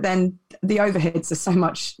in, but then the overheads are so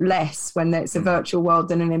much less when it's a virtual world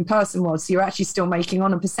than an in-person world. So you're actually still making,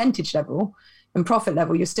 on a percentage level and profit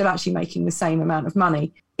level, you're still actually making the same amount of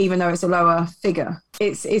money, even though it's a lower figure.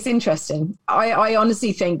 It's interesting. I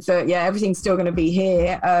honestly think that, everything's still going to be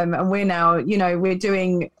here. And we're now,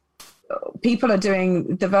 people are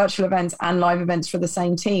doing the virtual events and live events for the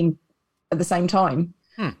same team at the same time.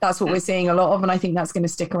 That's what we're seeing a lot of. And I think that's going to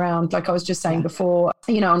stick around. Like I was just saying before,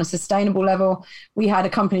 on a sustainable level, we had a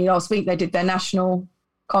company last week, they did their national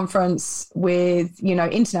conference with,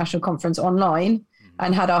 international conference online,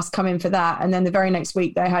 and had us come in for that. And then the very next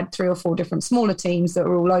week, they had 3 or 4 different smaller teams that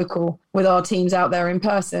were all local with our teams out there in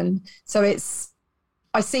person. So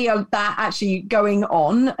I see that actually going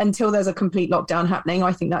on until there's a complete lockdown happening.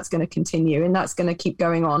 I think that's going to continue and that's going to keep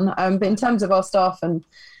going on. But in terms of our staff, and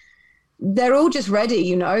they're all just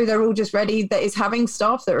ready, they're all just ready. That is having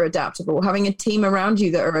staff that are adaptable, having a team around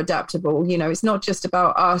you that are adaptable. It's not just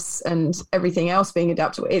about us and everything else being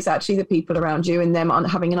adaptable. It's actually the people around you and them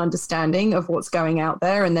having an understanding of what's going out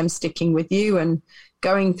there and them sticking with you and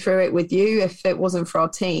going through it with you. If it wasn't for our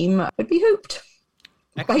team, I'd be hooped.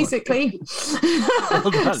 Excellent. Basically.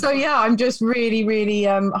 Well, so I'm just really, really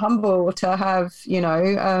humble to have,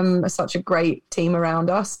 such a great team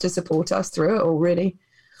around us to support us through it all, really.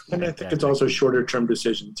 And I think it's also shorter term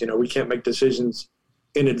decisions. We can't make decisions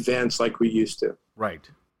in advance like we used to. Right.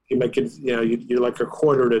 You make it, you're like a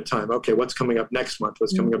quarter at a time. Okay, what's coming up next month?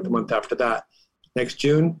 What's coming up the month after that? Next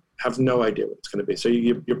June, have no idea what it's going to be. So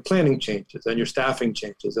your planning changes and your staffing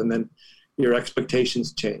changes and then your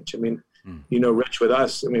expectations change. I mean, Rich, with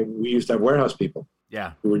us, I mean, we used to have warehouse people.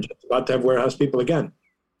 Yeah. We were just about to have warehouse people again.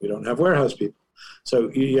 We don't have warehouse people. So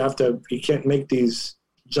you can't make these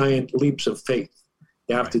giant leaps of faith.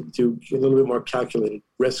 You have to do a little bit more calculated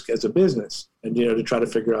risk as a business and, to try to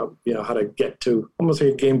figure out, how to get to almost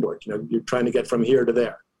like a game board. You're trying to get from here to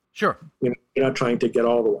there. Sure. You're not trying to get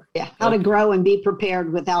all the way. Yeah. How to grow and be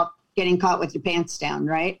prepared without getting caught with your pants down,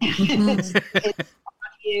 right?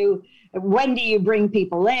 When do you bring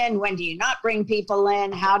people in? When do you not bring people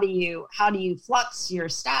in? How do you flux your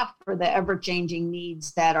staff for the ever-changing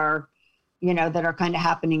needs that are kind of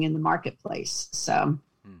happening in the marketplace? So,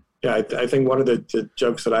 yeah, I think one of the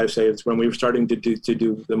jokes that I say is when we were starting to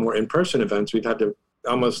do the more in-person events, we've had to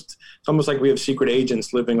it's almost like we have secret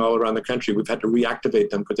agents living all around the country. We've had to reactivate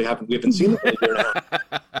them because we haven't seen them in a year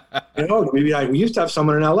and a half. We used to have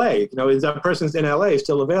someone in LA. Is that person's in LA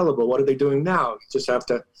still available? What are they doing now? You just have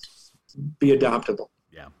to be adaptable.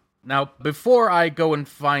 Yeah. Now, before I go and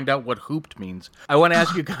find out what hooped means, I want to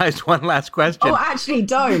ask you guys one last question. Oh, actually,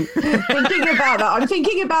 don't. Thinking about that. I'm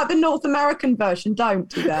thinking about the North American version. Don't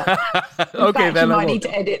do that. Okay, then you might need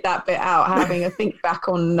to edit that bit out, having a think think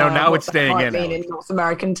on now it's staying in North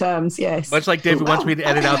American terms, yes. Much like David wants me to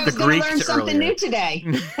edit out the Greek earlier. Something new today.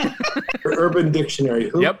 Urban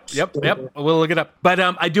Dictionary. Oops. Yep. We'll look it up. But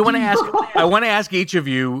I do want to ask. I want to ask each of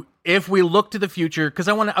you, if we look to the future, because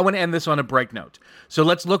I want to end this on a bright note. So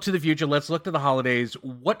let's look to the future. Let's look to the holidays.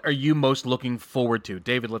 What are you most looking forward to?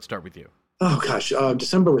 David, let's start with you. Oh gosh,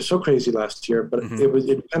 December was so crazy last year, but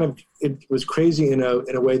it was crazy in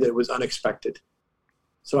a way that was unexpected.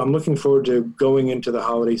 So I'm looking forward to going into the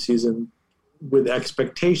holiday season with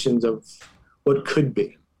expectations of what could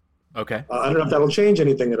be. Okay. I don't know if that'll change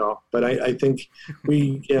anything at all, but I think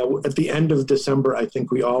we, at the end of December, I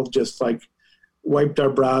think we all just wiped our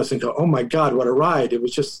brows and go, oh my God, what a ride. It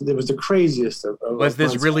was the craziest of was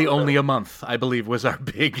this really only a month, I believe, was our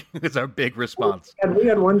big response. And we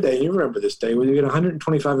had one day, you remember this day, we had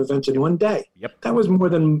 125 events in one day. Yep. That was more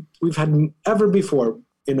than we've had ever before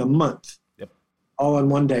in a month. Yep. All in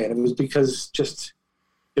one day. And it was because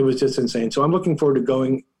it was just insane. So I'm looking forward to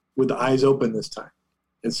going with the eyes open this time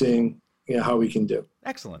and seeing how we can do.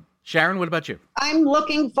 Excellent. Sharon, what about you? I'm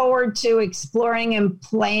looking forward to exploring and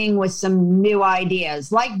playing with some new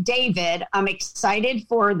ideas. Like David, I'm excited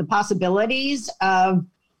for the possibilities of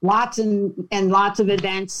lots and lots of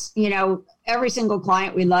events. Every single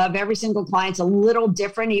client we love, every single client's a little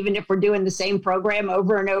different, even if we're doing the same program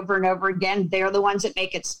over and over and over again. They're the ones that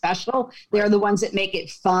make it special. They're the ones that make it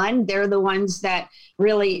fun. They're the ones that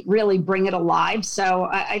really, really bring it alive. So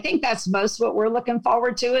I think that's most what we're looking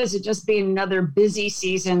forward to, is it just being another busy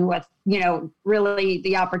season with, really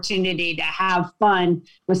the opportunity to have fun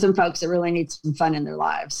with some folks that really need some fun in their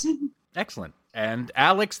lives. Excellent. And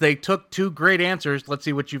Alex, they took two great answers. Let's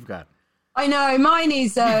see what you've got. I know mine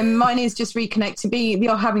is just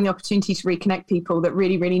reconnect, having the opportunity to reconnect people that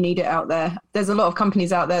really, really need it out there. There's a lot of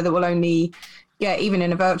companies out there that will only get, even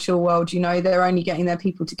in a virtual world, they're only getting their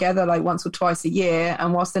people together like once or twice a year.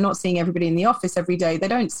 And whilst they're not seeing everybody in the office every day, they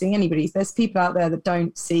don't see anybody. There's people out there that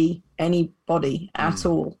don't see anybody at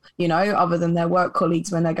all, other than their work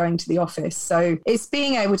colleagues when they're going to the office. So it's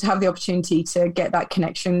being able to have the opportunity to get that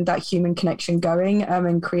connection, that human connection going,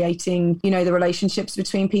 and creating, the relationships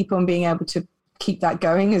between people and being able to keep that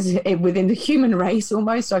going as within the human race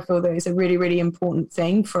almost. I feel that it's a really, really important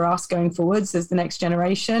thing for us going forwards as the next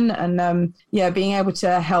generation. And being able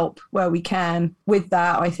to help where we can with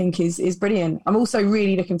that, I think is brilliant. I'm also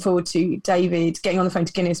really looking forward to David getting on the phone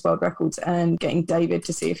to Guinness World Records and getting David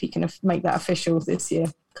to see if he can make that official this year,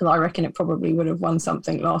 because I reckon it probably would have won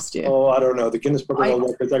something last year. Oh, I don't know. The Guinness Book of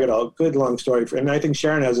World Records, I got a good long story. And I think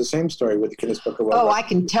Sharon has the same story with the Guinness Book of World Records. Oh, I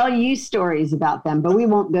can tell you stories about them, but we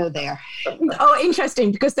won't go there. Oh,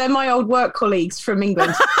 interesting, because they're my old work colleagues from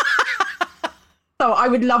England. So I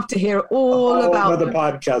would love to hear all about the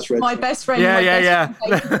podcast. My best friend. Yeah.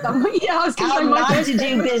 I was going to say not to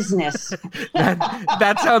do business.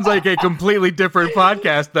 That sounds like a completely different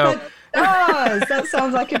podcast, though. That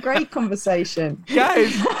sounds like a great conversation.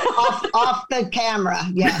 Guys. off the camera,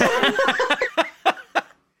 yes.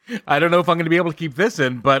 I don't know if I'm going to be able to keep this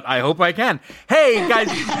in, but I hope I can. Hey, guys,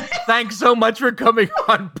 thanks so much for coming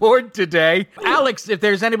on board today. Alex, if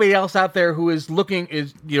there's anybody else out there who is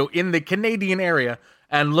in the Canadian area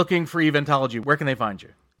and looking for Eventology, where can they find you?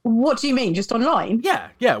 What do you mean? Just online? Yeah.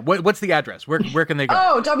 What's the address? Where can they go?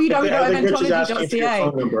 Oh,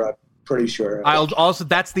 www.eventology.ca. Pretty sure. I'll also,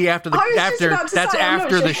 that's after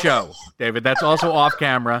the show, David. That's also off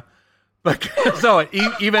camera. But so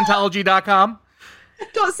eventology.com.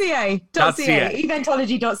 .ca.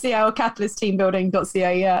 Eventology.ca or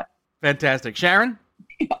catalystteambuilding.ca. Yeah. Fantastic. Sharon?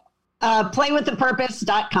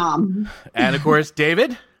 Playwiththepurpose.com. And of course,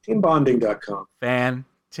 David? Teambonding.com.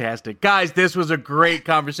 Fantastic. Guys, this was a great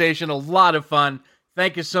conversation, a lot of fun.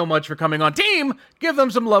 Thank you so much for coming on. Team, give them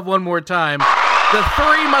some love one more time. The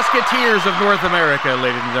Three Musketeers of North America,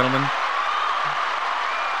 ladies and gentlemen.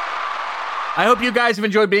 I hope you guys have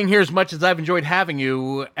enjoyed being here as much as I've enjoyed having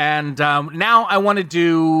you. And now I want to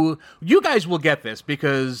do... You guys will get this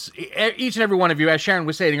because each and every one of you, as Sharon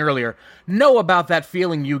was saying earlier, know about that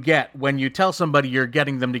feeling you get when you tell somebody you're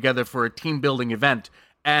getting them together for a team-building event,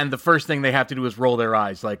 and the first thing they have to do is roll their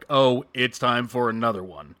eyes like, oh, it's time for another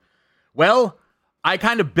one. Well, I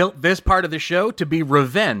kind of built this part of the show to be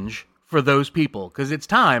revenge for those people, because it's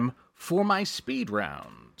time for my speed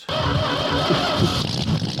round.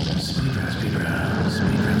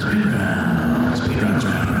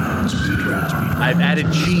 I've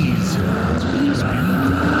added cheese.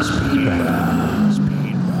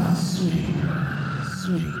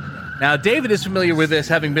 Now, David is familiar with this,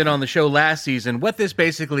 having been on the show last season. What this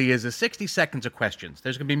basically is 60 seconds of questions.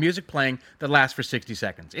 There's going to be music playing that lasts for 60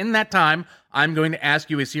 seconds. In that time, I'm going to ask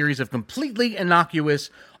you a series of completely innocuous,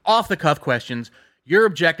 off-the-cuff questions. Your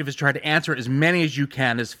objective is to try to answer as many as you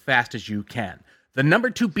can, as fast as you can. The number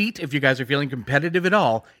to beat, if you guys are feeling competitive at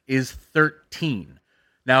all, is 13.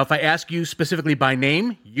 Now, if I ask you specifically by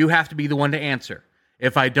name, you have to be the one to answer.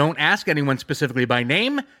 If I don't ask anyone specifically by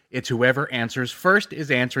name, it's whoever answers first is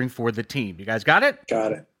answering for the team. You guys got it?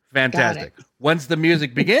 Got it. Fantastic. Got it. Once the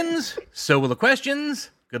music begins, so will the questions.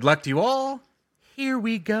 Good luck to you all. Here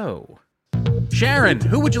we go. Sharon,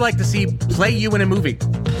 who would you like to see play you in a movie?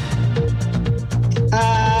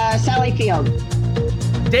 Sally Field.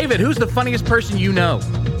 David, who's the funniest person you know?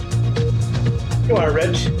 You are,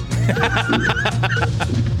 Rich.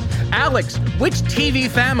 Alex, which TV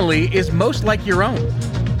family is most like your own?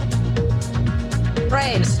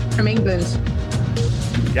 Friends from England.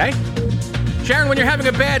 Okay. Sharon, when you're having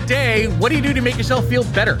a bad day, what do you do to make yourself feel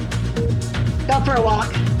better? Go for a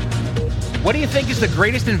walk. What do you think is the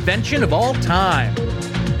greatest invention of all time?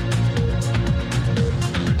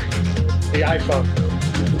 The iPhone.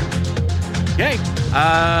 Okay.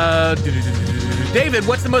 David,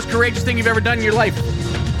 what's the most courageous thing you've ever done in your life?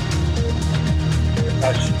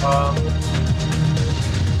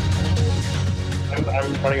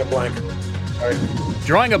 I'm running a blank. Sorry.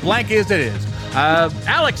 Drawing a blank as it is.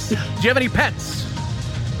 Alex, do you have any pets?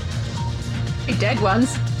 Dead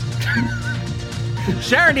ones.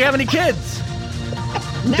 Sharon, do you have any kids?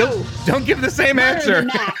 No. Don't give the same answer.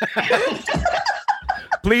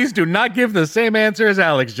 Please do not give the same answer as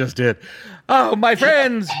Alex just did. Oh, my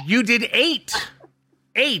friends, you did 8.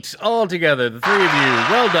 8 altogether, the three of you.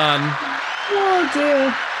 Well done. Oh,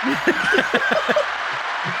 dear.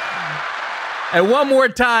 And one more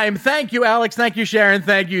time, thank you, Alex. Thank you, Sharon.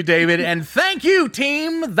 Thank you, David. And thank you,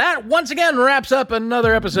 team. That, once again, wraps up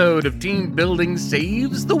another episode of Team Building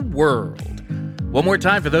Saves the World. One more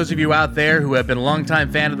time for those of you out there who have been a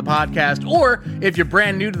longtime fan of the podcast, or if you're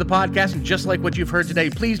brand new to the podcast and just like what you've heard today,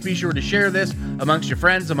 please be sure to share this amongst your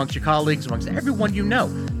friends, amongst your colleagues, amongst everyone you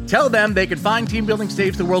know. Tell them they can find Team Building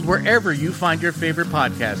Saves the World wherever you find your favorite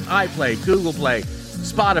podcast. iPlay, Google Play,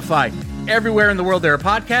 Spotify, everywhere in the world there are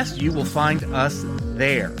podcasts, you will find us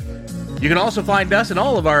there. You can also find us in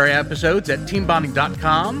all of our episodes at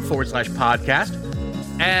teambonding.com/podcast.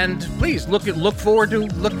 And please look forward to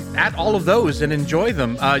look at all of those and enjoy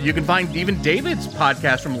them. You can find even David's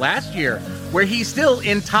podcast from last year, where he's still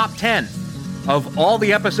in top 10 of all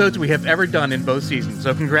the episodes we have ever done in both seasons.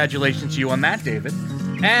 So congratulations to you on that, David.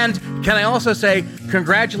 And can I also say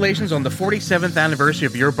congratulations on the 47th anniversary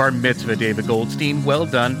of your bar mitzvah, David Goldstein. Well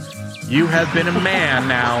done. You have been a man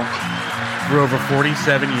now for over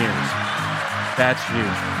 47 years. That's huge.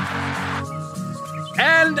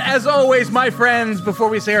 And as always, my friends, before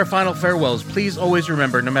we say our final farewells, please always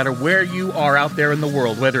remember, no matter where you are out there in the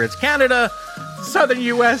world, whether it's Canada, Southern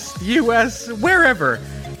US, wherever,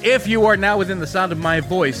 if you are now within the sound of my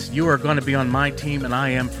voice, you are going to be on my team, and I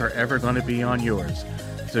am forever going to be on yours.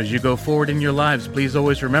 So as you go forward in your lives, please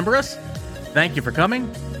always remember us. Thank you for coming,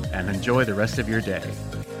 and enjoy the rest of your day.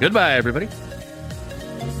 Goodbye, everybody.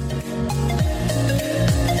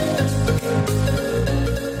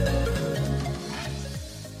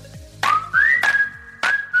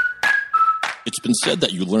 It's been said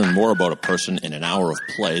that you learn more about a person in an hour of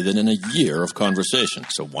play than in a year of conversation.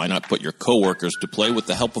 So why not put your coworkers to play with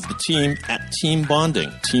the help of the team at Team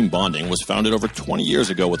Bonding? Team Bonding was founded over 20 years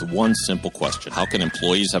ago with one simple question. How can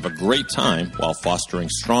employees have a great time while fostering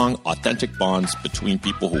strong, authentic bonds between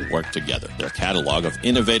people who work together? Their catalog of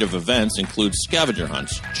innovative events includes scavenger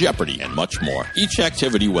hunts, Jeopardy, and much more. Each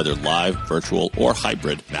activity, whether live, virtual, or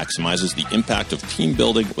hybrid, maximizes the impact of team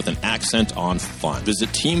building with an accent on fun. Visit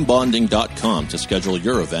teambonding.com to schedule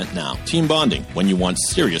your event now. Team Bonding, when you want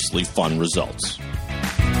seriously fun results.